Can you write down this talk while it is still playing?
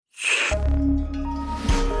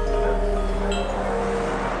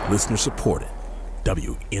Listener supported.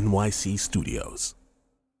 WNYC Studios.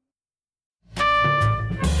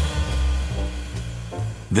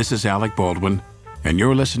 This is Alec Baldwin, and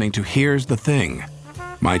you're listening to Here's the Thing,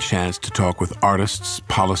 my chance to talk with artists,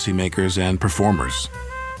 policymakers, and performers.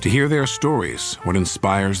 To hear their stories, what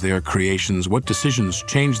inspires their creations, what decisions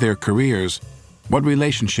change their careers, what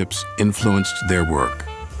relationships influenced their work.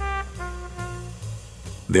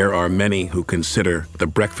 There are many who consider The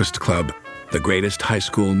Breakfast Club the greatest high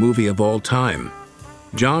school movie of all time.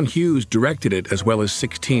 John Hughes directed it, as well as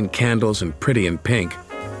 16 Candles and Pretty in Pink,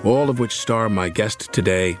 all of which star my guest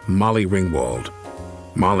today, Molly Ringwald.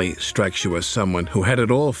 Molly strikes you as someone who had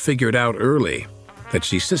it all figured out early, that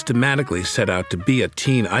she systematically set out to be a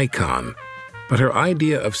teen icon, but her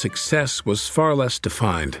idea of success was far less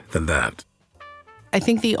defined than that. I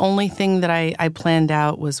think the only thing that I planned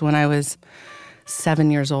out was when I was 7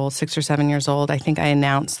 years old, 6 or 7 years old. I think I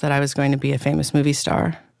announced that I was going to be a famous movie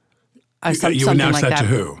star. You announced that to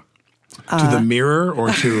who? To the Mirror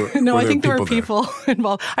or to No, I think there were people people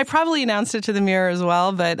involved. I probably announced it to the Mirror as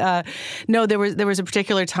well, but no, there was a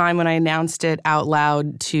particular time when I announced it out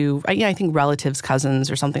loud to, I think relatives,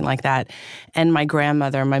 cousins or something like that. And my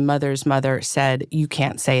grandmother, my mother's mother, said, "You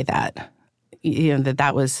can't say that. You know,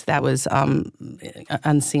 that was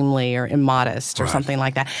unseemly or immodest or something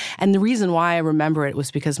like that." And the reason why I remember it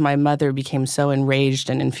was because my mother became so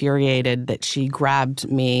enraged and infuriated that she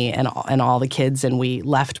grabbed me and all the kids, and we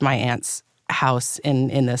left my aunt's house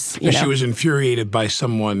in this. She was infuriated by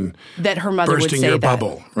someone that her mother would bursting say your that.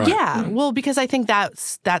 bubble. Right. Yeah, well, because I think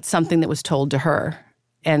that's something that was told to her.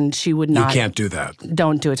 And she would not. You can't do that.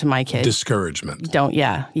 Don't do it to my kid. Discouragement.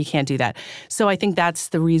 You can't do that. So I think that's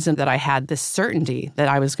the reason that I had this certainty that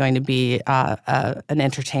I was going to be an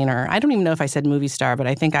entertainer. I don't even know if I said movie star, but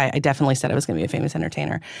I think I definitely said I was going to be a famous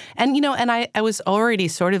entertainer. And, and I was already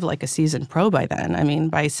sort of like a seasoned pro by then. I mean,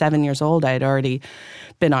 by 7 years old, I had already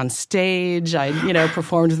been on stage. I,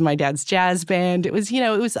 performed with my dad's jazz band. It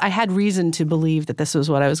was, I had reason to believe that this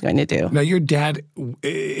was what I was going to do. Now, your dad,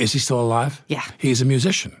 is he still alive? Yeah. He's a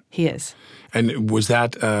musician. He is. And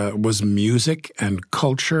was music and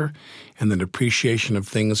culture and an appreciation of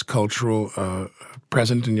things cultural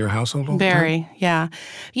present in your household all the time? Very, yeah.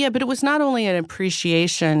 Yeah, but it was not only an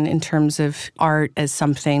appreciation in terms of art as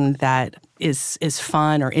something that is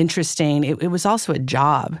fun or interesting, it was also a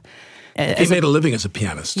job. He made a living as a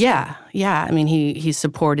pianist. Yeah. I mean, he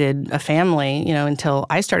supported a family, until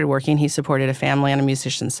I started working, he supported a family on a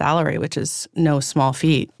musician's salary, which is no small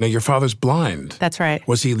feat. Now, your father's blind. That's right.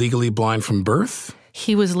 Was he legally blind from birth?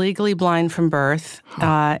 He was legally blind from birth,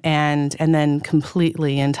 and then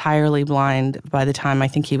entirely blind by the time I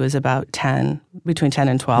think he was about 10, between 10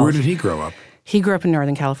 and 12. Where did he grow up? He grew up in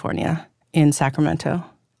Northern California, in Sacramento.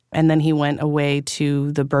 And then he went away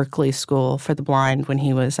to the Berkeley School for the Blind when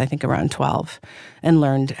he was, I think, around 12 and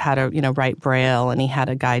learned how to, write Braille, and he had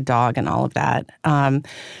a guide dog and all of that.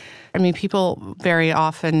 People very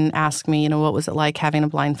often ask me, what was it like having a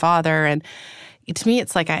blind father? And to me,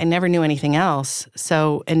 it's like I never knew anything else.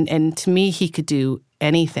 So, and to me, he could do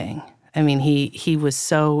anything. I mean, he was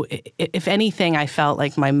so, if anything, I felt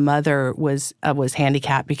like my mother was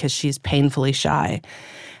handicapped because she's painfully shy.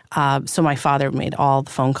 So my father made all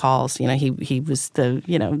the phone calls. He was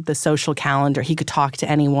the social calendar. He could talk to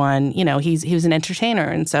anyone. He was an entertainer,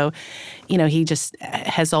 and so, he just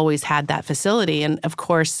has always had that facility. And of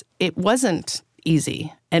course, it wasn't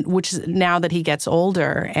easy. And which is now that he gets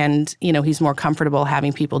older, and he's more comfortable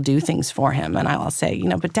having people do things for him. And I'll say,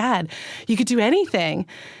 but Dad, you could do anything.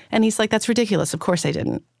 And he's like, that's ridiculous. Of course I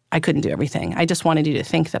didn't. I couldn't do everything. I just wanted you to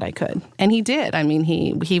think that I could. And he did. I mean,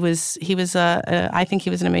 he was I think he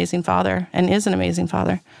was an amazing father and is an amazing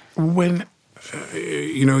father. When,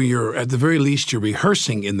 you're, at the very least, you're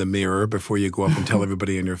rehearsing in the mirror before you go up and tell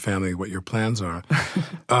everybody in your family what your plans are.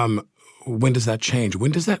 When does that change?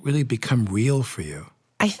 When does that really become real for you?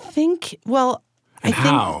 I think,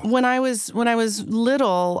 how? When I was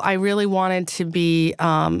little, I really wanted to be,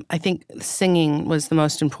 I think singing was the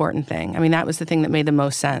most important thing. I mean, that was the thing that made the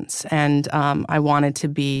most sense. And I wanted to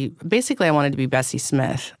be Bessie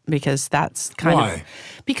Smith, because that's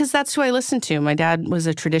because that's who I listened to. My dad is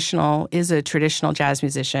a traditional jazz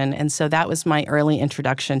musician. And so that was my early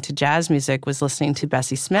introduction to jazz music, was listening to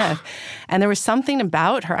Bessie Smith. And there was something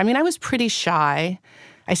about her. I mean, I was pretty shy.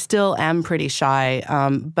 I still am pretty shy,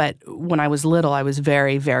 but when I was little, I was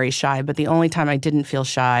very, very shy. But the only time I didn't feel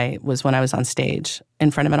shy was when I was on stage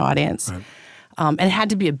in front of an audience. Right. And it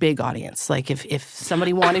had to be a big audience. Like if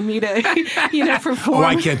somebody wanted me to, perform. Oh,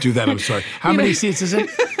 I can't do that. I'm sorry. How many seats is it?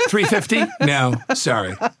 350? No,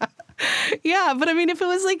 sorry. Yeah, but I mean, if it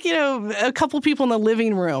was like, a couple people in the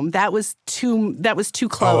living room, that was too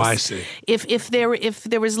close. Oh, I see. If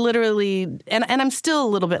there was literally, and I'm still a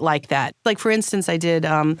little bit like that. Like, for instance, I did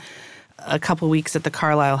a couple weeks at the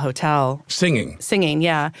Carlisle Hotel. Singing,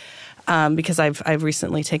 yeah, because I've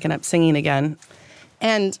recently taken up singing again.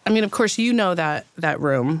 And I mean, of course, that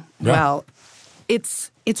room. Yeah. Well,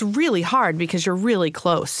 it's really hard because you're really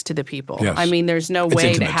close to the people. Yes. I mean, there's no way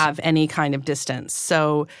intimate. to have any kind of distance.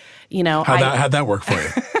 So, how'd that work for you?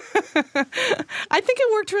 I think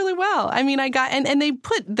it worked really well. I mean, I got and they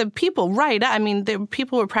put the people right. I mean, the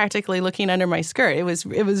people were practically looking under my skirt. It was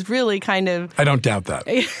really kind of. I don't doubt that.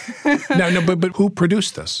 No, but who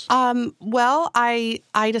produced this? Well, I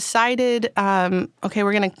decided. Okay,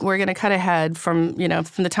 we're gonna cut ahead from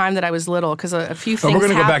the time that I was little, because a few things. We're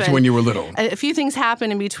gonna happened. go back to when you were little. A few things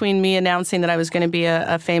happened in between me announcing that I was going to be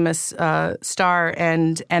a famous star,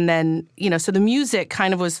 and then so the music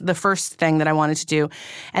kind of was the first thing that I wanted to do,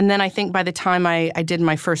 and then I think by the time I did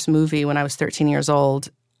my first movie when I was 13 years old,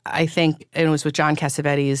 I think it was with John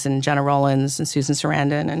Cassavetes and Jenna Rollins and Susan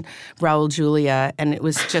Sarandon and Raul Julia, and it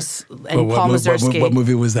was just and Paul Mazursky. What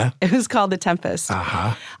movie was that? It was called The Tempest.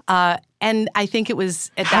 And I think it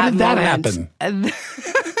was at How that did that moment. happen?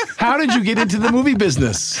 How did you get into the movie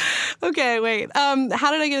business? Okay, wait.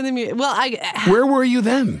 How did I get in the movie? Well, Where were you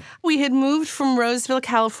then? We had moved from Roseville,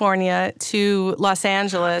 California to Los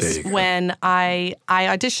Angeles when I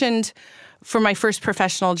auditioned for my first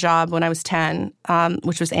professional job when I was 10,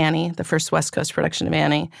 which was Annie, the first West Coast production of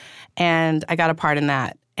Annie. And I got a part in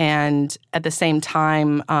that. And at the same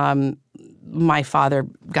time, my father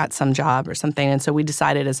got some job or something. And so we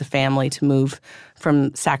decided as a family to move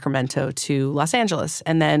from Sacramento to Los Angeles.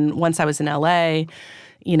 And then once I was in L.A.,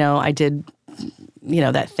 I did,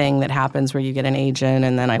 that thing that happens where you get an agent.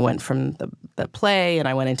 And then I went from the play and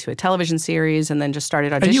I went into a television series and then just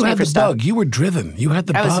started auditioning for stuff. And you had the bug. You were driven. You had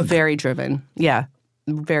the bug. I was very driven. Yeah,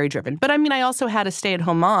 very driven. But I mean, I also had a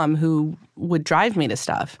stay-at-home mom who would drive me to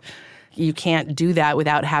stuff. You can't do that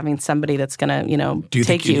without having somebody that's going to, do you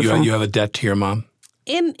take think you. You have a debt to your mom?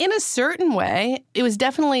 In a certain way, it was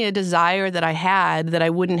definitely a desire that I had that I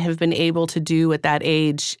wouldn't have been able to do at that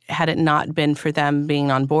age had it not been for them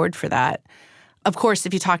being on board for that. Of course,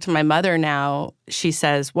 if you talk to my mother now, she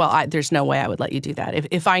says, well, there's no way I would let you do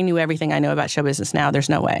that. If I knew everything I know about show business now, there's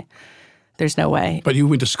no way. There's no way. But you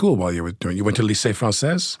went to school while you were doing. You went to Lycée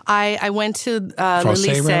Français? I went to le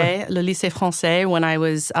Lycée Français when I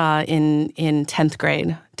was in 10th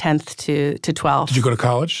grade, 10th to 12th. Did you go to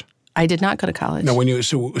college? I did not go to college. No,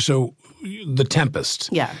 so The Tempest.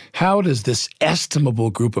 Yeah. How does this estimable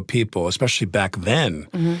group of people, especially back then,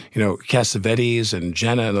 Cassavetes and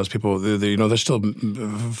Jenna and those people, they're still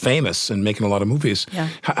famous and making a lot of movies. Yeah.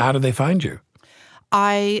 How did they find you?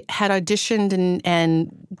 I had auditioned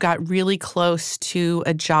and got really close to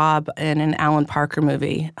a job in an Alan Parker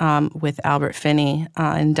movie with Albert Finney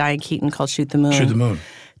and Diane Keaton called Shoot the Moon. Shoot the Moon.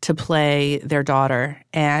 To play their daughter.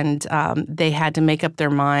 And they had to make up their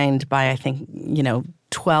mind by, I think,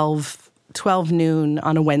 12 noon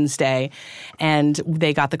on a Wednesday. And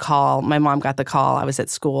they got the call. My mom got the call. I was at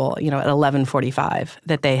school, at 11:45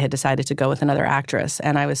 that they had decided to go with another actress.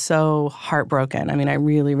 And I was so heartbroken. I mean, I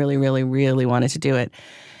really, really, really, really wanted to do it.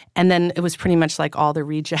 And then it was pretty much like all the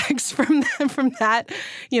rejects from that.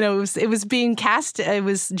 It was being cast. It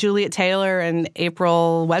was Juliet Taylor and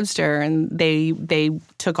April Webster, and they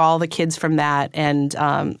took all the kids from that. And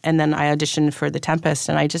then I auditioned for The Tempest,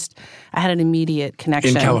 and I had an immediate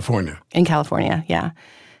connection. In California? In California, yeah.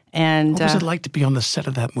 And what was it like to be on the set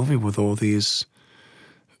of that movie with all these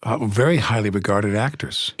very highly regarded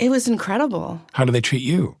actors? It was incredible. How did they treat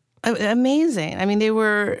you? Amazing. I mean,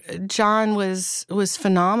 John was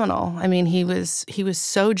phenomenal. I mean, he was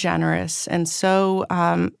so generous and so,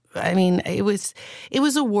 it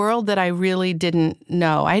was a world that I really didn't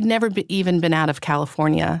know. I had never even been out of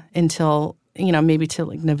California until, maybe to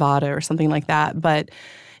like Nevada or something like that. But,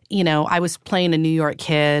 I was playing a New York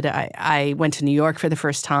kid. I went to New York for the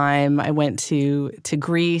first time. I went to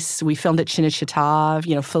Greece. We filmed at Cinecittà.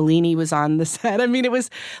 Fellini was on the set. I mean, it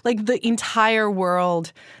was like the entire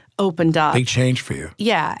world opened up. Big change for you.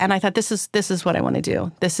 Yeah, and I thought this is what I want to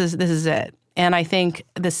do. This is it. And I think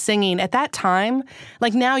the singing at that time,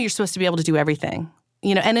 like now you're supposed to be able to do everything.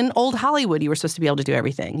 And in old Hollywood, you were supposed to be able to do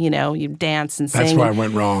everything. You dance and sing. That's why I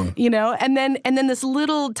went wrong. And then this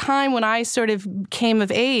little time when I sort of came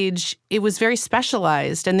of age, it was very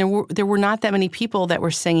specialized, and there were not that many people that were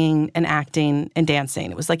singing and acting and dancing.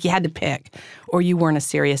 It was like you had to pick, or you weren't a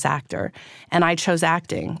serious actor. And I chose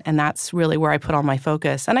acting, and that's really where I put all my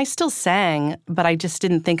focus. And I still sang, but I just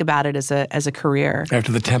didn't think about it as a career.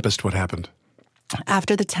 After The Tempest, what happened?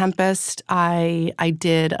 After The Tempest, I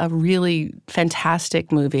did a really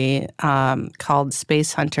fantastic movie called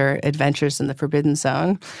Space Hunter: Adventures in the Forbidden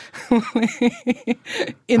Zone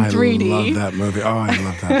in 3D. I love that movie. Oh, I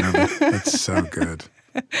love that movie. It's so good.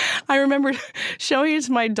 I remember showing it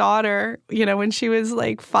to my daughter, when she was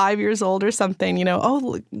like 5 years old or something,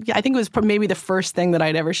 I think it was maybe the first thing that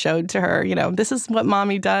I'd ever showed to her, this is what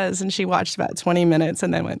mommy does. And she watched about 20 minutes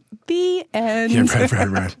and then went, the end. Yeah,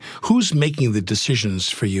 right. Who's making the decisions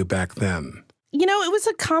for you back then? It was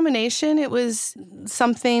a combination. It was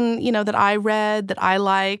something, that I read, that I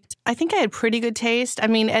liked. I think I had pretty good taste. I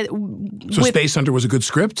mean, Space Hunter was a good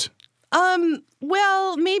script?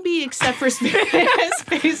 Well, maybe except for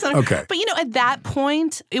Space Hunter. Okay. But, at that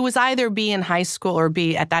point, it was either be in high school or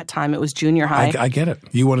be, at that time, it was junior high. I get it.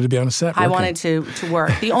 You wanted to be on a set. I wanted to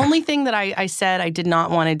work. The only thing that I said I did not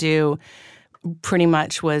want to do pretty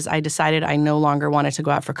much was I decided I no longer wanted to go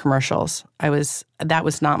out for commercials. That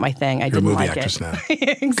was not my thing. I didn't like it. You're a movie actress now.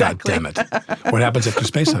 Exactly. God damn it. What happens after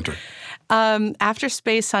Space Hunter? After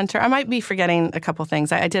Space Hunter, I might be forgetting a couple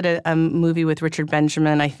things. I did a movie with Richard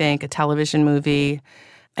Benjamin, I think, a television movie.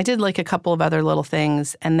 I did like a couple of other little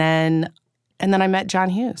things. And then I met John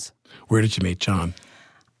Hughes. Where did you meet John?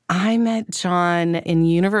 I met John in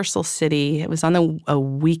Universal City. It was on a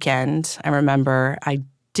weekend, I remember. I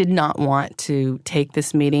did not want to take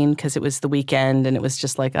this meeting because it was the weekend and it was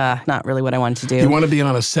just like, not really what I wanted to do. You want to be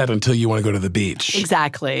on a set until you want to go to the beach.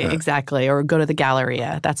 Exactly. Or go to the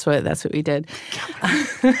Galleria. That's what we did.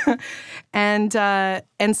 And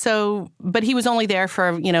so, but he was only there for,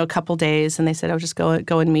 a couple days and they said, just go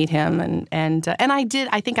and meet him. And I did,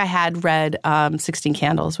 I think I had read 16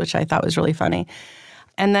 Candles, which I thought was really funny.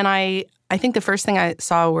 And then I think the first thing I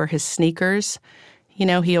saw were his sneakers.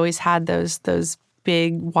 He always had those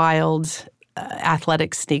big, wild,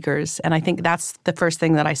 athletic sneakers. And I think that's the first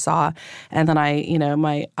thing that I saw. And then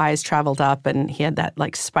my eyes traveled up and he had that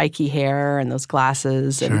like spiky hair and those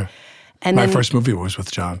glasses. Sure. And my first movie was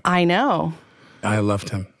with John. I know. I loved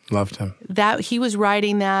him. That he was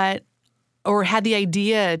writing that or had the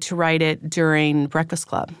idea to write it during Breakfast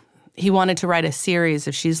Club. He wanted to write a series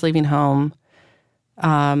of She's Leaving Home,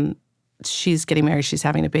 She's Getting Married, She's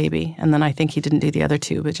Having a Baby. And then I think he didn't do the other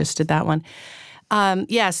two, but just did that one.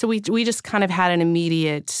 So we just kind of had an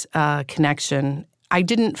immediate connection. I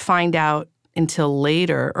didn't find out until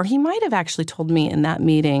later, or he might have actually told me in that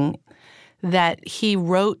meeting that he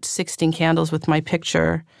wrote 16 Candles with my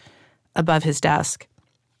picture above his desk.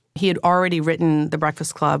 He had already written The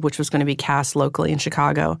Breakfast Club, which was going to be cast locally in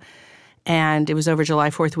Chicago. And it was over July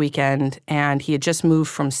 4th weekend, and he had just moved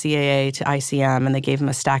from CAA to ICM, and they gave him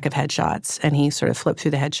a stack of headshots. And he sort of flipped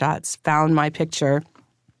through the headshots, found my picture.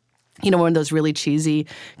 One of those really cheesy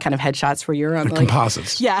kind of headshots where you're on the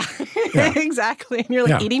composites. Yeah, exactly. And you're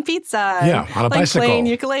like eating pizza. Yeah, on a bicycle. Playing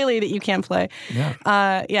ukulele that you can't play.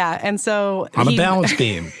 Yeah. And so on a balance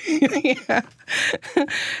beam. Yeah.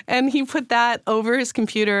 And he put that over his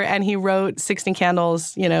computer and he wrote 16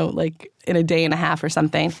 Candles, like in a day and a half or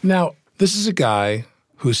something. Now, this is a guy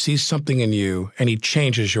who sees something in you and he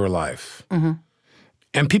changes your life. Mm-hmm.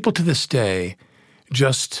 And people to this day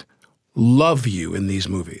just love you in these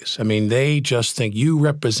movies. I mean, they just think you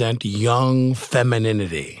represent young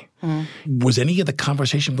femininity. Mm. Was any of the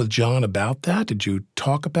conversation with John about that? Did you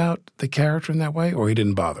talk about the character in that way, or he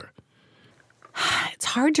didn't bother? It's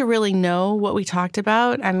hard to really know what we talked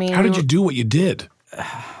about. I mean, how did you do what you did?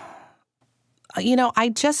 I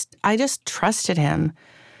just trusted him.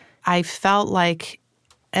 I felt like,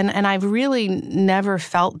 and I've really never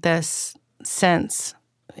felt this since.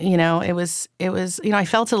 It was. I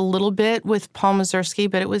felt it a little bit with Paul Mazursky,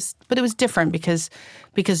 but it was different because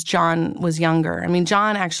John was younger. I mean,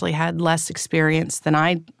 John actually had less experience than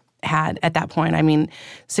I had at that point. I mean,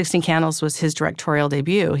 16 Candles was his directorial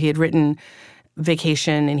debut. He had written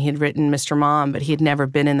Vacation and he had written Mr. Mom, but he had never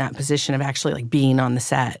been in that position of actually like being on the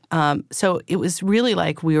set. So it was really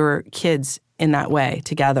like we were kids in that way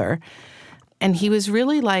together, and he was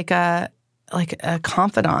really like a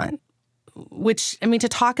confidant. Which, I mean, to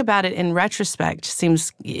talk about it in retrospect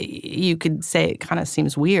seems, you could say it kind of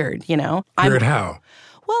seems weird, Weird how?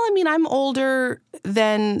 Well, I mean, I'm older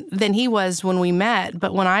than he was when we met,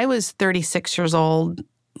 but when I was 36 years old,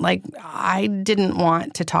 like, I didn't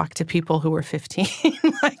want to talk to people who were 15.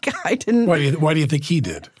 I didn't. Why do you think he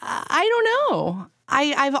did? I don't know.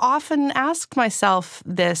 I've often asked myself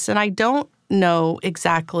this, and I don't know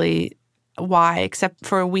exactly why, except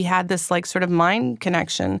for we had this like sort of mind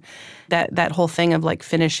connection, that whole thing of like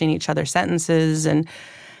finishing each other's sentences. And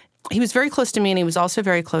he was very close to me, and he was also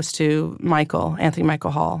very close to Anthony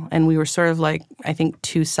Michael Hall. And we were sort of like, I think,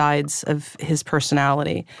 two sides of his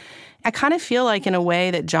personality. I kind of feel like in a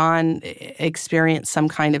way that John experienced some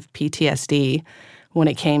kind of PTSD when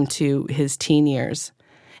it came to his teen years.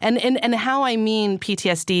 And how I mean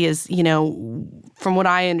PTSD is, from what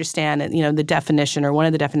I understand, the definition or one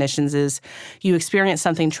of the definitions is you experience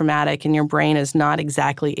something traumatic and your brain is not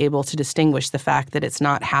exactly able to distinguish the fact that it's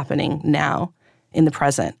not happening now in the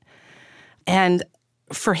present. And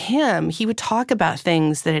for him, he would talk about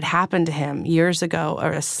things that had happened to him years ago or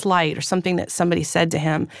a slight or something that somebody said to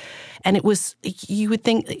him. And you would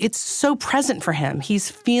think it's so present for him. He's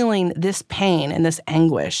feeling this pain and this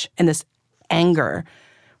anguish and this anger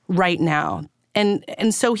right now.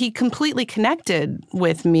 And so he completely connected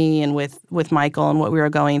with me and with Michael and what we were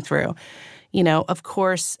going through. Of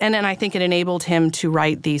course, and then I think it enabled him to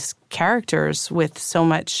write these characters with so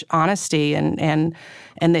much honesty and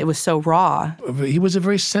it was so raw. He was a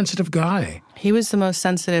very sensitive guy. He was the most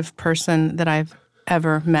sensitive person that I've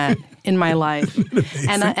ever met in my life.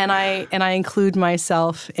 and I include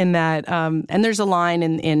myself in that. And there's a line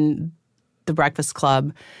in The Breakfast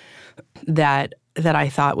Club that I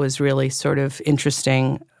thought was really sort of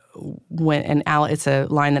interesting. It's a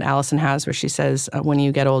line that Allison has where she says, "When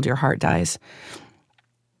you get old, your heart dies."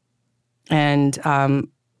 And and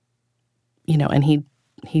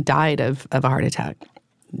he died of a heart attack,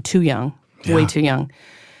 too young, way too young.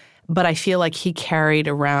 But I feel like he carried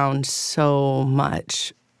around so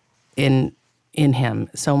much in him,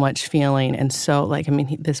 so much feeling, and so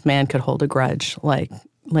this man could hold a grudge like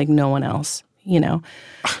no one else,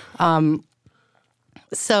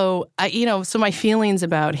 So, so my feelings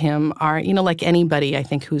about him are, like anybody, I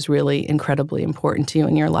think, who's really incredibly important to you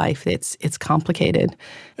in your life. It's complicated.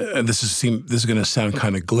 This is going to sound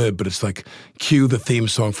kind of glib, but it's like cue the theme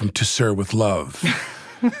song from To Sir with Love.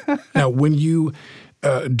 Now, when you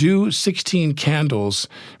do 16 Candles,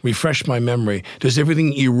 refresh my memory, does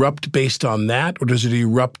everything erupt based on that, or does it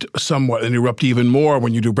erupt somewhat and erupt even more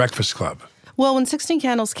when you do Breakfast Club? Well, when 16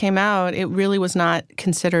 Candles came out, it really was not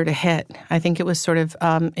considered a hit. I think it was sort of,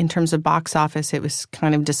 in terms of box office, it was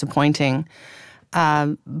kind of disappointing.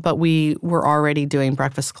 But we were already doing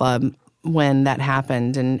Breakfast Club when that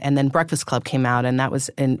happened. And then Breakfast Club came out, and that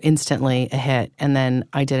was instantly a hit. And then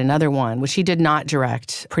I did another one, which he did not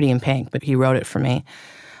direct, Pretty in Pink, but he wrote it for me.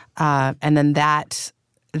 And then that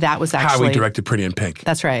was actually... Howie directed Pretty in Pink.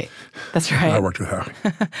 That's right. I worked with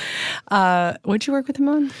Howie. What'd you work with him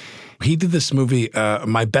on? He did this movie,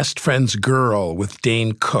 My Best Friend's Girl, with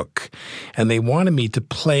Dane Cook. And they wanted me to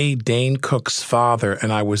play Dane Cook's father,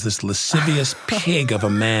 and I was this lascivious pig of a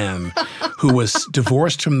man who was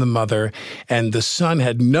divorced from the mother, and the son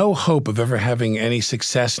had no hope of ever having any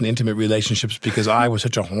success in intimate relationships because I was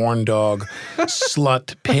such a horn dog,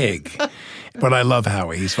 slut pig. But I love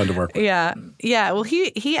Howie. He's fun to work with. Yeah. Well,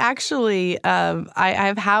 he actually, I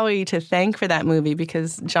have Howie to thank for that movie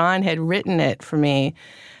because John had written it for me.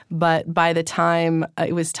 But by the time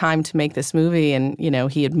it was time to make this movie and,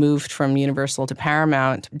 he had moved from Universal to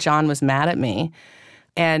Paramount, John was mad at me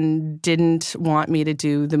and didn't want me to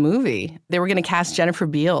do the movie. They were going to cast Jennifer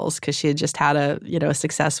Beals because she had just had a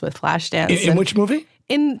success with Flashdance. In which movie?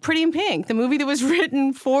 In Pretty in Pink, the movie that was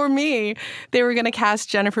written for me. They were going to cast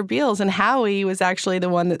Jennifer Beals, and Howie was actually the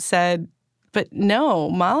one that said, "But no,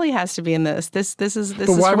 Molly has to be in this. This is." But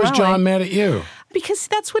why was John mad at you? Because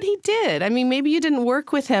that's what he did. I mean, maybe you didn't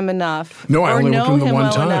work with him enough. No, I only worked with him the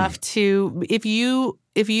one time. Enough to if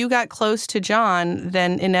you got close to John,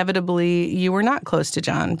 then inevitably you were not close to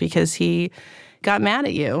John because he got mad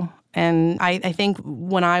at you. And I think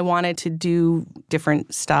when I wanted to do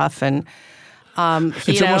different stuff and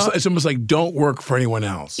it's almost like don't work for anyone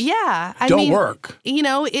else. Yeah. Don't work.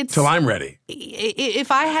 It's till I'm ready.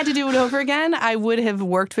 If I had to do it over again, I would have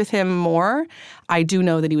worked with him more. I do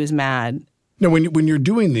know that he was mad. Now, when you're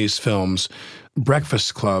doing these films,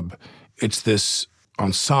 Breakfast Club, it's this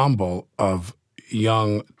ensemble of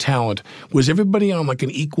young talent. Was everybody on like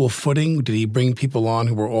an equal footing? Did he bring people on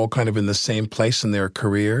who were all kind of in the same place in their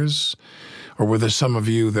careers? Or were there some of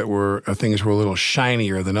you that things were a little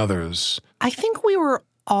shinier than others? I think we were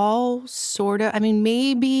all sort of, I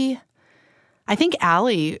think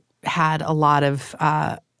Allie had a lot of,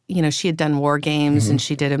 she had done War Games and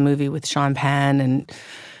she did a movie with Sean Penn and,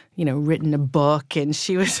 written a book and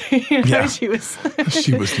she was, she was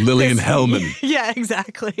Lillian Hellman. Yeah,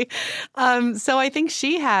 exactly. So I think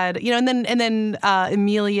she had, and then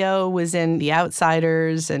Emilio was in The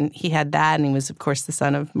Outsiders and he had that and he was, of course, the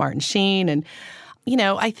son of Martin Sheen. And,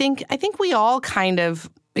 I think we all kind of,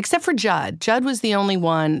 except for Judd. Judd was the only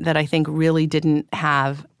one that I think really didn't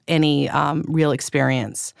have any real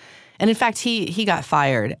experience. And in fact, he got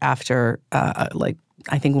fired after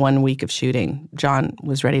I think 1 week of shooting. John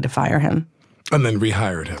was ready to fire him. And then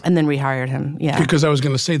rehired him. Yeah. Because I was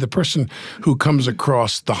going to say the person who comes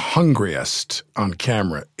across the hungriest on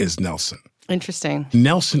camera is Nelson. Interesting.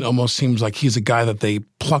 Nelson almost seems like he's a guy that they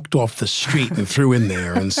plucked off the street and threw in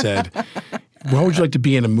there and said, "What would you like to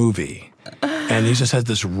be in a movie?" And he just has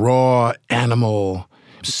this raw animal,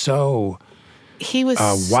 so he was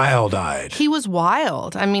wild-eyed. He was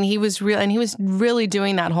wild. I mean, he was real, and he was really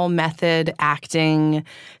doing that whole method acting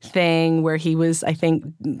thing where he was, I think,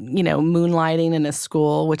 moonlighting in a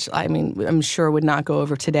school, which I mean, I'm sure would not go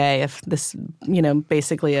over today if this,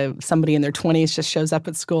 basically somebody in their 20s just shows up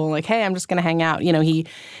at school like, "Hey, I'm just going to hang out."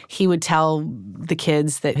 He would tell the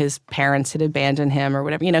kids that his parents had abandoned him or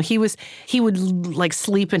whatever. He would like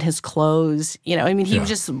sleep in his clothes. He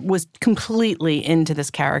just was completely into this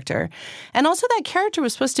character, and also that character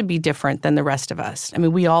was supposed to be different than the rest of us. I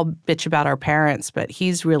mean, we all bitch about our parents, but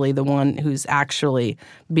he's really the one who's actually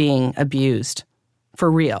being abused for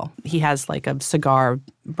real. He has like a cigar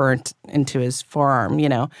burnt into his forearm,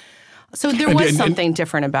 So there was something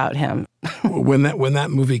different about him. When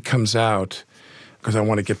that movie comes out, because I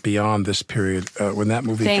want to get beyond this period, when that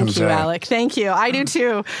movie comes out. Thank you, Alec. Thank you. I do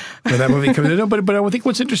too. When that movie comes out. But I think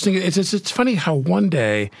what's interesting is it's funny how one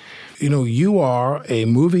day, you are a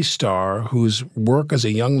movie star whose work as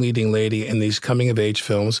a young leading lady in these coming-of-age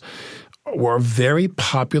films were very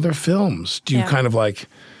popular films. Do you kind of like...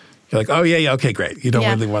 You're like, "Oh, yeah, okay, great." You don't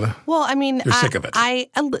really want to... Well, I mean... You're sick of it.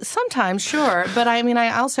 Sometimes, sure. But I mean,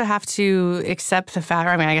 I also have to accept the fact...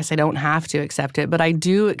 I mean, I guess I don't have to accept it, but I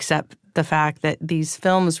do accept the fact that these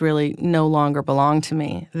films really no longer belong to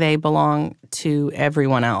me. They belong to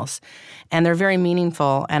everyone else. And they're very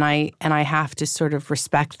meaningful, and I have to sort of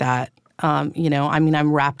respect that.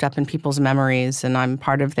 I'm wrapped up in people's memories, and I'm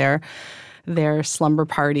part of their slumber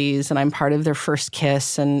parties, and I'm part of their first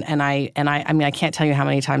kiss, and I can't tell you how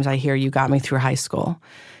many times I hear, "You got me through high school.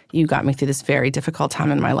 You got me through this very difficult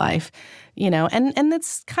time in my life." And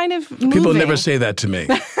that's kind of moving. People never say that to me.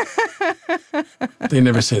 They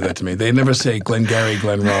never say that to me. They never say, Glenn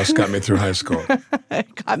Ross got me through high school.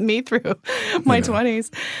 Got me through my 20s.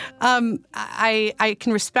 I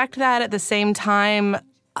can respect that. At the same time,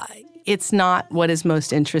 it's not what is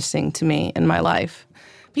most interesting to me in my life.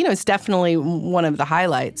 It's definitely one of the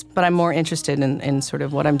highlights, but I'm more interested in sort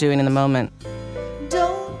of what I'm doing in the moment.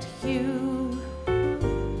 Don't you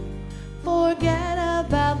forget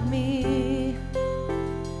about me.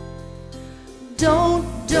 Don't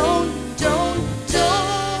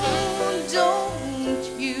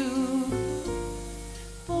you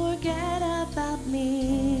forget about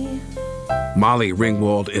me. Molly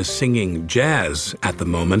Ringwald is singing jazz at the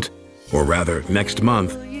moment, or rather next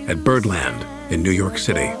month, at Birdland in New York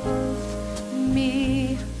City.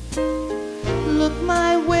 Me, look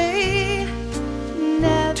my way.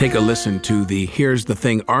 Take a listen to the Here's the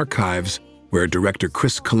Thing archives, where director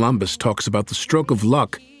Chris Columbus talks about the stroke of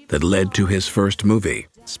luck that led to his first movie.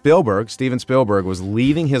 Steven Spielberg, was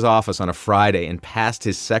leaving his office on a Friday and passed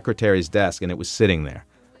his secretary's desk, and it was sitting there.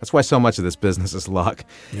 That's why so much of this business is luck.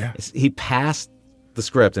 Yeah. He passed the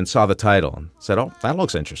script and saw the title and said, "Oh, that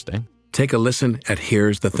looks interesting." Take a listen at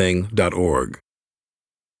here'sthething.org.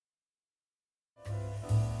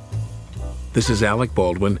 This is Alec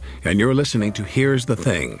Baldwin, and you're listening to Here's the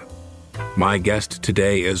Thing. My guest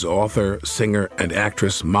today is author, singer, and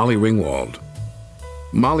actress Molly Ringwald.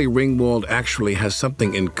 Molly Ringwald actually has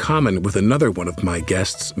something in common with another one of my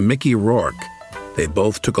guests, Mickey Rourke. They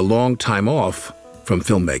both took a long time off from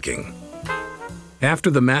filmmaking. After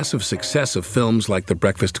the massive success of films like The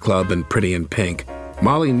Breakfast Club and Pretty in Pink,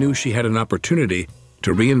 Molly knew she had an opportunity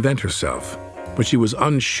to reinvent herself, but she was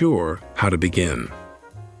unsure how to begin.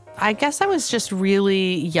 I guess I was just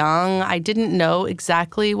really young. I didn't know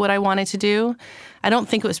exactly what I wanted to do. I don't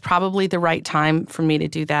think it was probably the right time for me to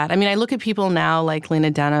do that. I mean, I look at people now like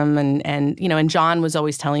Lena Dunham and John was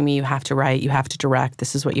always telling me, "You have to write, you have to direct,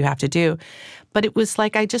 this is what you have to do." But it was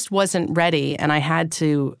like I just wasn't ready, and I had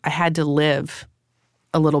to live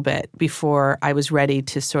a little bit before I was ready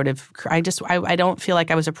to sort of I don't feel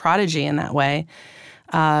like I was a prodigy in that way.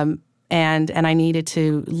 And I needed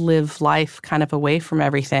to live life kind of away from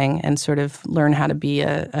everything and sort of learn how to be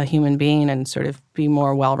a human being and sort of be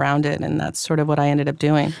more well-rounded. And that's sort of what I ended up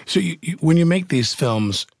doing. So when you make these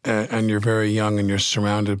films and you're very young and you're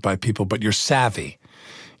surrounded by people, but you're savvy,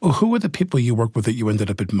 who are the people you work with that you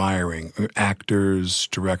ended up admiring? Actors,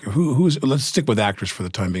 directors? Let's stick with actors for the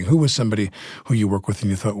time being. Who was somebody who you worked with and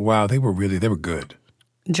you thought, wow, they were good?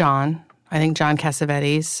 John. I think John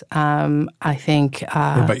Cassavetes. I think...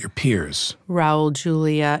 what about your peers? Raul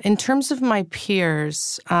Julia. In terms of my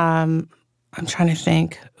peers, I'm trying to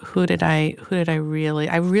think. Who did I really?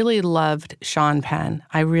 I really loved Sean Penn.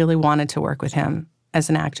 I really wanted to work with him as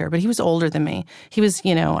an actor, but he was older than me. He was,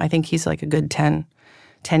 I think he's like a good 10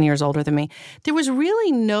 years older than me. There was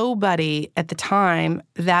really nobody at the time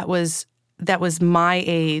that was my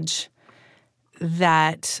age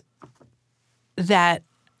that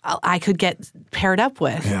I could get paired up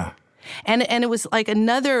with. Yeah. And it was like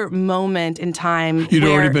another moment in time You'd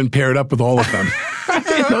where already been paired up with all of them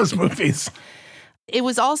in those movies. it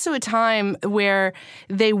was also a time where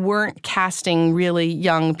they weren't casting really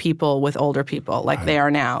young people with older people like they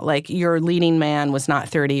are now. Like your leading man was not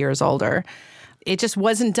 30 years older. It just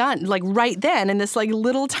wasn't done like right then in this like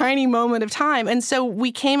little tiny moment of time. And so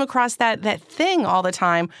we came across that thing all the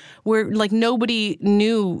time where like nobody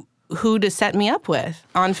knew who to set me up with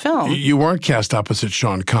on film. You weren't cast opposite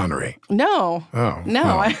Sean Connery. No. Oh.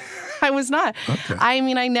 No, Oh. I was not. Okay. I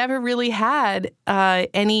mean, I never really had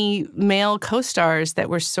any male co-stars that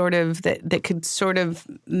were sort of, that could sort of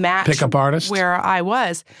match Pickup artist? where I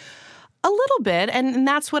was. A little bit, and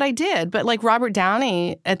that's what I did. But like Robert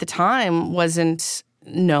Downey at the time wasn't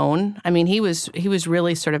known. I mean, he was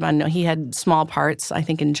really sort of unknown. He had small parts, I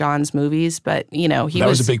think, in John's movies, but That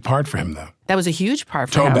was a big part for him, though. That was a huge part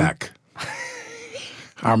for him. Toback.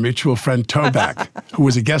 Our mutual friend Toback, who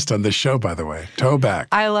was a guest on this show, by the way. Toback.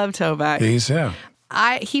 I love Toback.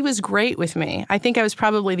 He was great with me. I think I was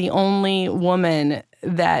probably the only woman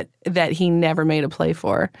that he never made a play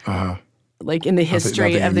for. Uh-huh. Like in the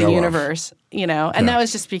history Nothing of the you know universe, and that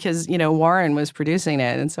was just because, Warren was producing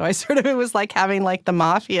it. And so it was like having like the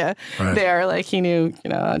mafia there, like he knew,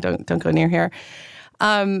 don't go near here.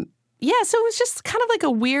 So it was just kind of like a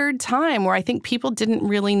weird time where I think people didn't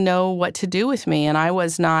really know what to do with me. And I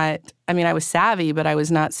was savvy, but I was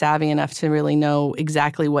not savvy enough to really know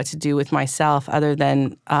exactly what to do with myself other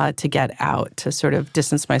than to get out, to sort of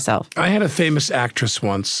distance myself. I had a famous actress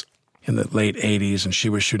once in the late 80s, and she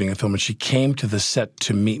was shooting a film, and she came to the set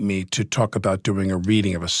to meet me to talk about doing a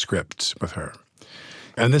reading of a script with her.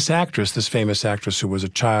 And this famous actress who was a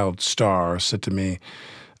child star, said to me,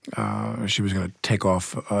 she was going to take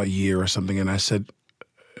off a year or something, and I said,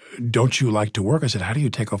 don't you like to work? I said, how do you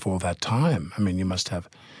take off all that time? I mean, you must have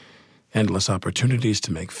endless opportunities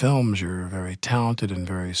to make films. You're very talented and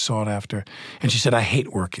very sought after. And she said, I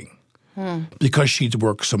hate working. Because she'd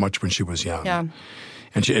worked so much when she was young. Yeah.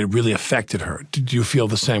 And it really affected her. Did you feel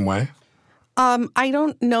the same way? I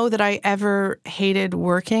don't know that I ever hated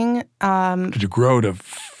working. Did you grow to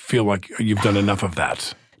feel like you've done enough of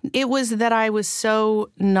that? It was that I was so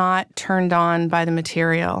not turned on by the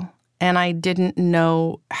material, and I didn't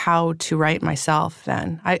know how to write myself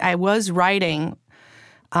then. I was writing,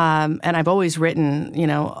 and I've always written,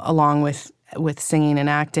 along with singing and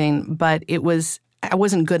acting, but I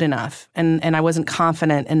wasn't good enough, and I wasn't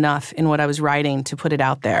confident enough in what I was writing to put it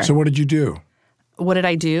out there. So what did you do? What did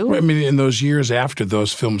I do? Well, I mean, in those years after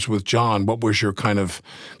those films with John, what was your kind of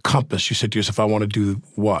compass? You said to yourself, I want to do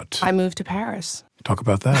what? I moved to Paris. Talk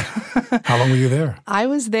about that. How long were you there? I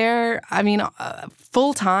was there,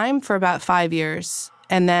 full-time for about 5 years,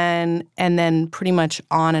 and then pretty much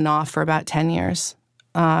on and off for about 10 years.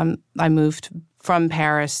 I moved from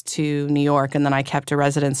Paris to New York, and then I kept a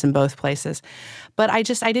residence in both places. But I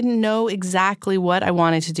didn't know exactly what I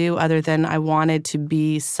wanted to do other than I wanted to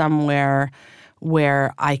be somewhere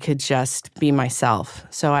where I could just be myself.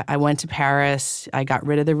 So I went to Paris. I got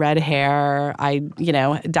rid of the red hair. I,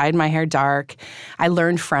 dyed my hair dark. I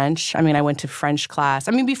learned French. I went to French class.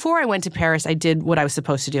 Before I went to Paris, I did what I was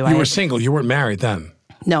supposed to do. You were single. You weren't married then.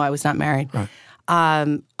 No, I was not married. Right.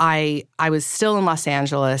 I was still in Los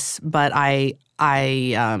Angeles, but I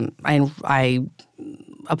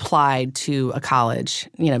applied to a college,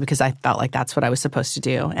 because I felt like that's what I was supposed to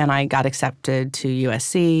do. And I got accepted to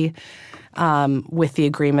USC with the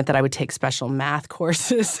agreement that I would take special math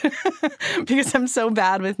courses because I'm so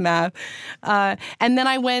bad with math. And then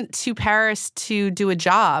I went to Paris to do a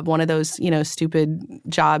job, one of those, stupid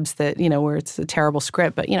jobs that, where it's a terrible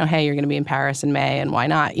script, but, hey, you're going to be in Paris in May and why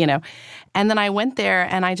not, And then I went there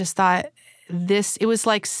and I just thought it was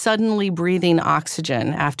like suddenly breathing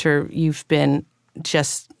oxygen after you've been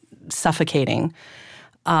just suffocating.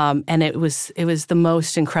 And it was the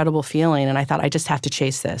most incredible feeling. And I thought, I just have to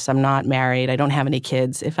chase this. I'm not married. I don't have any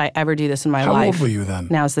kids. If I ever do this in my life. How old were you then?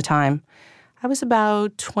 Now's the time. I was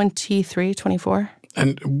about 23, 24.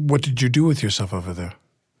 And what did you do with yourself over there?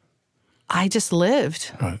 I just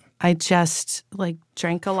lived. Right. I just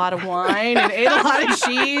drank a lot of wine and ate a lot of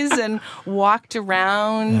cheese and walked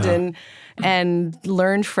around and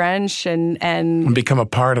learned French and become a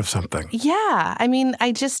part of something. Yeah.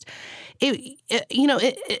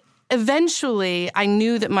 eventually, I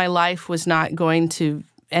knew that my life was not going to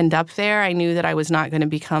end up there. I knew that I was not going to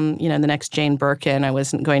become, the next Jane Birkin. I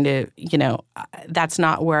wasn't going to, that's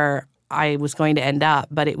not where I was going to end up.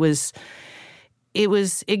 But it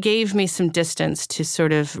gave me some distance to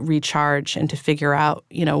sort of recharge and to figure out,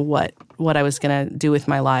 what I was going to do with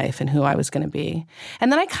my life and who I was going to be.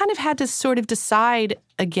 And then I kind of had to sort of decide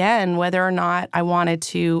again whether or not I wanted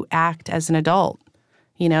to act as an adult,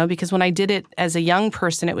 because when I did it as a young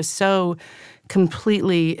person, it was so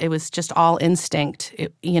completely, it was just all instinct,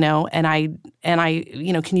 and I,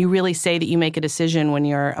 can you really say that you make a decision when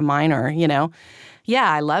you're a minor,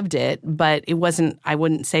 Yeah, I loved it, but I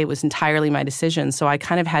wouldn't say it was entirely my decision. So I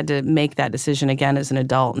kind of had to make that decision again as an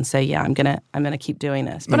adult and say, yeah, I'm gonna keep doing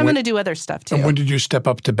this. But I'm going to do other stuff too. And when did you step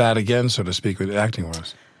up to bat again, so to speak, with acting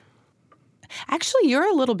was? Actually, you're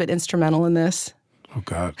a little bit instrumental in this. Oh,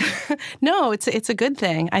 God. No, it's a good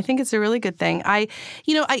thing. I think it's a really good thing.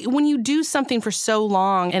 When you do something for so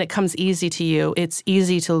long and it comes easy to you, it's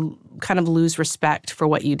easy to kind of lose respect for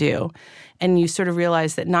what you do. And you sort of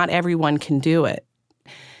realize that not everyone can do it.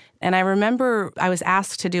 And I remember I was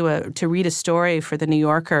asked to read a story for the New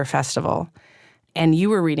Yorker Festival, and you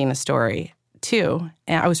were reading a story too.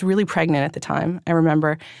 And I was really pregnant at the time, I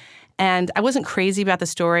remember. And I wasn't crazy about the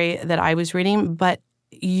story that I was reading, but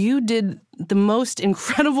you did the most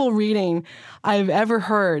incredible reading I've ever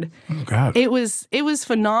heard. Oh, God. It was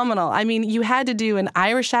phenomenal. I mean, you had to do an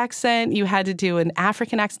Irish accent, you had to do an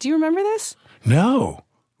African accent. Do you remember this? No.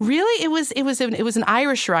 Really? It was an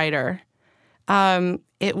Irish writer.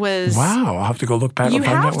 It was. Wow, I'll have to go look back. You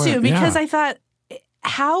have to, because yeah. I thought,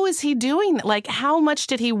 how is he doing? Like, how much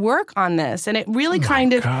did he work on this? And it really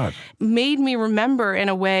kind of made me remember in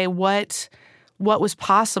a way what was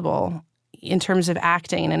possible in terms of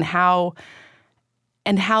acting and how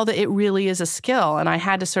that it really is a skill. And I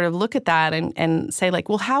had to sort of look at that and say, like,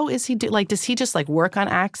 well, how is he does he just like work on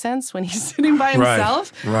accents when he's sitting by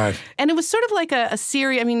himself? Right. And it was sort of like a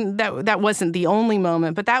series. I mean, that wasn't the only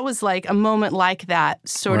moment, but that was like a moment like that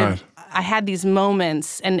sort of. I had these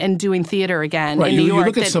moments and doing theater again in New York. You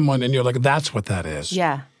look at someone and you're like, that's what that is.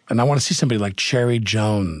 Yeah. And I want to see somebody like Cherry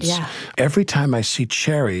Jones. Yeah. Every time I see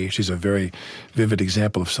Cherry, she's a very vivid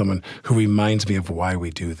example of someone who reminds me of why we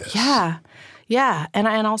do this. Yeah. Yeah.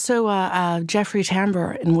 And also Jeffrey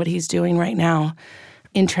Tambor and what he's doing right now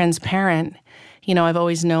in Transparent. I've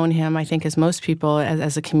always known him, I think, as most people,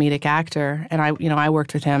 as a comedic actor. And I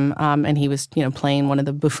worked with him, and he was, playing one of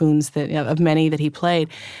the buffoons of many that he played.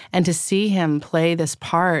 And to see him play this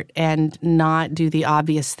part and not do the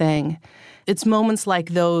obvious thing, it's moments like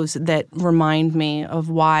those that remind me of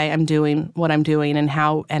why I'm doing what I'm doing and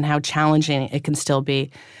how challenging it can still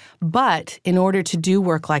be. But in order to do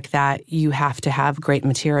work like that, you have to have great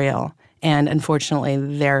material. And unfortunately,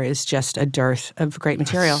 there is just a dearth of great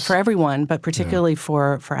material for everyone, but particularly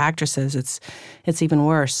for actresses, it's even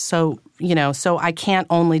worse. So, so I can't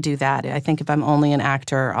only do that. I think if I'm only an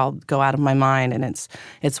actor, I'll go out of my mind, and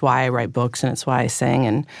it's why I write books and it's why I sing.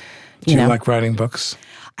 And do you like writing books?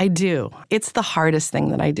 I do. It's the hardest thing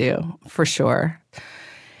that I do, for sure.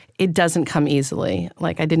 It doesn't come easily.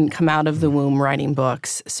 Like, I didn't come out of the womb writing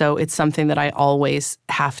books, so it's something that I always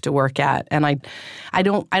have to work at. And I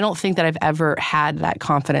don't think that I've ever had that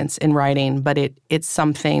confidence in writing, but it's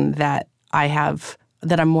something that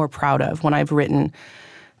that I'm more proud of when I've written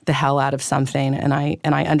the hell out of something and I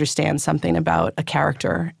understand something about a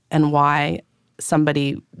character and why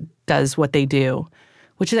somebody does what they do.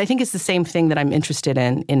 Which I think is the same thing that I'm interested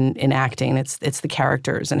in acting. It's the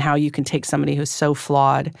characters and how you can take somebody who's so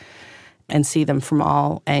flawed and see them from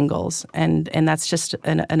all angles. And that's just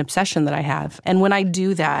an obsession that I have. And when I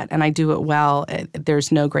do that and I do it well,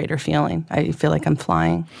 there's no greater feeling. I feel like I'm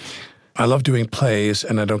flying. I love doing plays,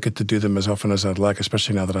 and I don't get to do them as often as I'd like,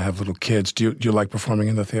 especially now that I have little kids. Do you like performing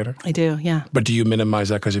in the theater? I do, yeah. But do you minimize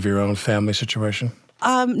that because of your own family situation?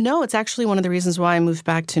 No, it's actually one of the reasons why I moved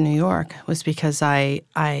back to New York was because I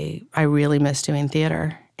really miss doing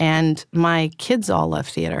theater. And my kids all love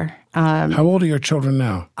theater. How old are your children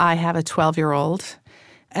now? I have a 12-year-old,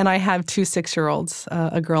 and I have 2 6-year-olds,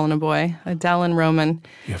 a girl and a boy, Adele and Roman.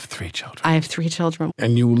 You have 3 children. I have 3 children.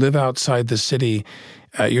 And you live outside the city.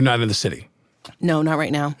 You're not in the city. No, not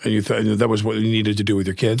right now. And you thought that was what you needed to do with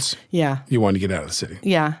your kids? Yeah. You wanted to get out of the city?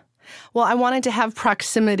 Yeah. Well, I wanted to have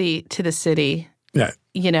proximity to the city. Yeah.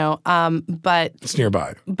 But it's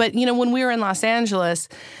nearby. But, when we were in Los Angeles,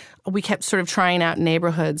 we kept sort of trying out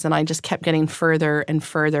neighborhoods, and I just kept getting further and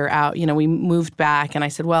further out. We moved back, and I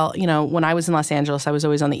said, well, when I was in Los Angeles, I was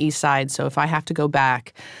always on the east side. So if I have to go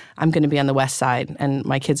back, I'm going to be on the west side, and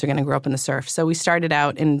my kids are going to grow up in the surf. So we started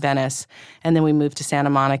out in Venice, and then we moved to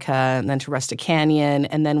Santa Monica, and then to Rustic Canyon,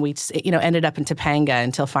 and then we, ended up in Topanga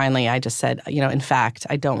until finally I just said, in fact,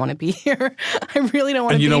 I don't want to be here. I really don't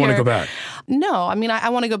want to be here. And you don't want to go back? No. I mean, I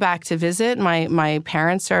want to go back to visit. My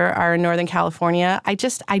parents are in Northern California. I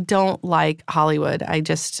don't like Hollywood. I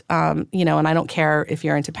just, and I don't care if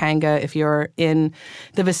you're in Topanga, if you're in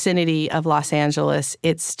the vicinity of Los Angeles.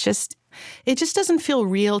 It just doesn't feel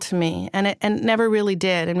real to me, and it never really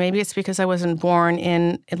did. And maybe it's because I wasn't born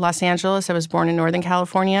in Los Angeles. I was born in Northern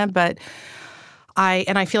California, but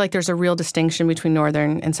I feel like there's a real distinction between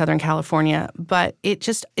Northern and Southern California, but it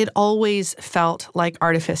always felt like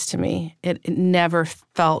artifice to me. It never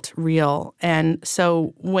felt real. And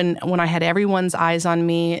so when I had everyone's eyes on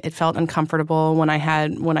me, it felt uncomfortable. When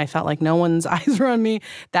I felt like no one's eyes were on me,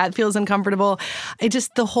 that feels uncomfortable.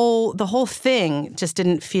 The whole thing just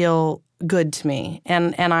didn't feel good to me.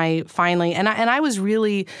 And I finally, and I was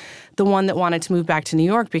really the one that wanted to move back to New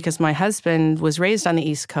York because my husband was raised on the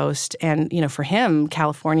East Coast. And, for him,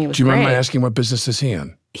 California was great. Do you remember asking what business is he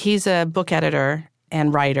in? He's a book editor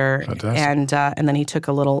and writer. Fantastic. And then he took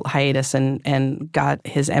a little hiatus and got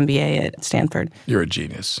his MBA at Stanford. You're a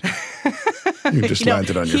genius. You just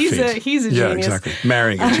landed on your feet. He's a genius. Yeah, exactly.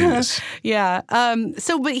 Marrying a genius. Yeah.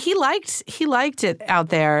 But he liked it out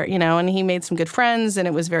there, and he made some good friends, and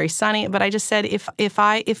it was very sunny. But I just said,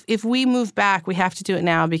 if we move back, we have to do it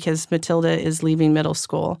now because Matilda is leaving middle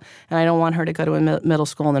school, and I don't want her to go to a middle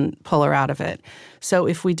school and then pull her out of it. So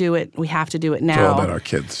if we do it, we have to do it now. It's all about our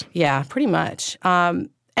kids. Yeah, pretty much.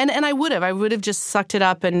 And I would have just sucked it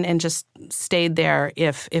up and just stayed there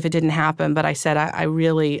if it didn't happen. But I said, I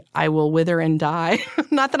will wither and die.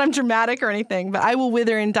 Not that I'm dramatic or anything, but I will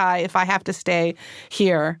wither and die if I have to stay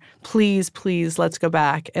here. Please, let's go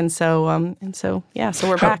back. And so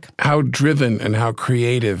we're back. How driven and how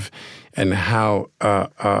creative and how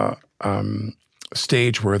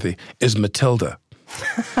stage-worthy is Matilda?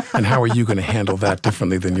 And how are you going to handle that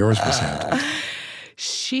differently than yours was handled?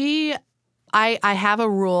 I have a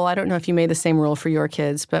rule. I don't know if you made the same rule for your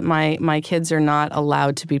kids, but my kids are not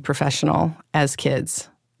allowed to be professional as kids.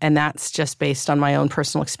 And that's just based on my own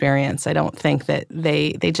personal experience. I don't think that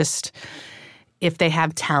they just, if they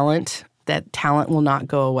have talent, that talent will not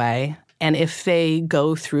go away. And if they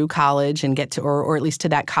go through college and get to, or at least to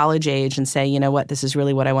that college age and say, you know what, this is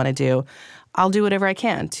really what I want to do, I'll do whatever I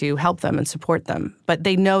can to help them and support them. But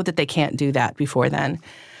they know that they can't do that before then.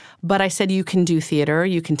 But I said, you can do theater,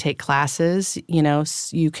 you can take classes, you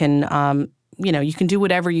can, you can do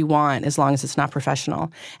whatever you want as long as it's not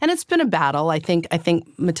professional. And it's been a battle. I think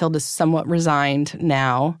Matilda's somewhat resigned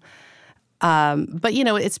now. But,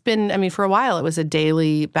 it's been, for a while it was a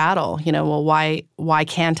daily battle. Well, why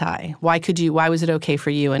can't I? Why was it okay for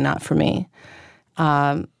you and not for me?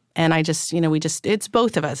 And I just, it's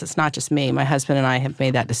both of us. It's not just me. My husband and I have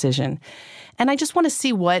made that decision. And I just want to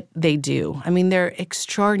see what they do. They're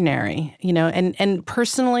extraordinary, and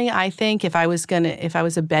personally, I think if I was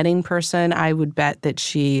a betting person, I would bet that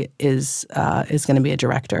she is going to be a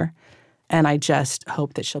director. And I just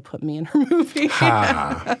hope that she'll put me in her movie.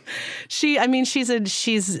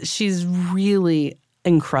 She's really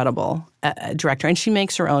incredible director, and she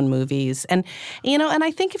makes her own movies. And and I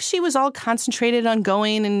think if she was all concentrated on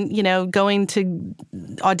going and going to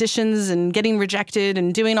auditions and getting rejected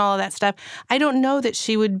and doing all of that stuff, I don't know that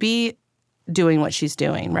she would be doing what she's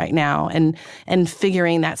doing right now and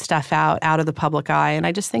figuring that stuff out of the public eye. And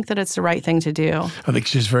I just think that it's the right thing to do. I think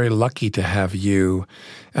she's very lucky to have you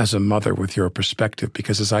as a mother with your perspective,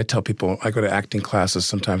 because as I tell people, I go to acting classes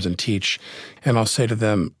sometimes and teach, and I'll say to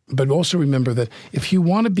them, but also remember that if you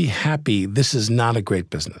want to be happy, this is not a great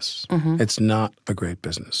business. Mm-hmm. It's not a great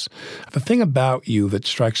business. The thing about you that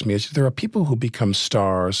strikes me is there are people who become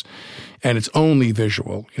stars and it's only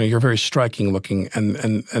visual. You're very striking looking and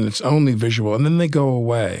it's only visual, and then they go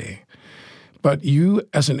away. But you,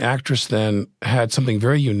 as an actress then, had something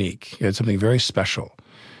very unique. You had something very special.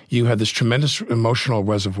 You had this tremendous emotional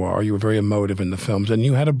reservoir. You were very emotive in the films, and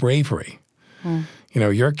you had a bravery. Mm.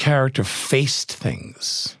 Your character faced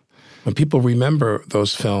things. When people remember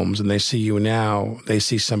those films and they see you now, they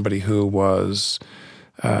see somebody who was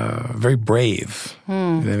very brave.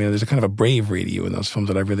 Mm. There's a kind of a bravery to you in those films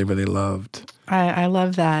that I really, really loved. I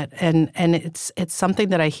love that, and it's something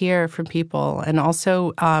that I hear from people, and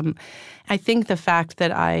also I think the fact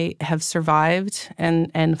that I have survived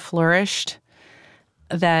and flourished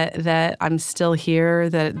that I'm still here,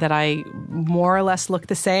 that I more or less look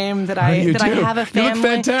the same, that I You do. have a family, You look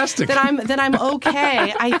fantastic. that I'm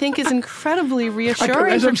okay, I think is incredibly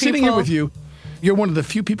reassuring. As for I'm sitting here people. with you, you're one of the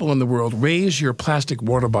few people in the world. Raise your plastic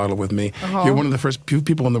water bottle with me. Uh-huh. You're one of the first few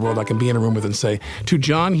people in the world I can be in a room with and say, to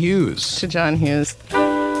John Hughes. To John Hughes.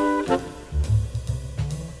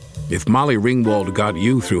 If Molly Ringwald got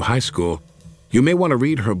you through high school, you may want to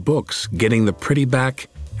read her books, Getting the Pretty Back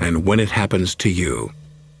and When It Happens to You.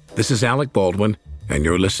 This is Alec Baldwin, and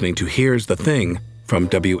you're listening to Here's the Thing from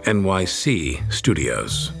WNYC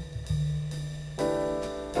Studios.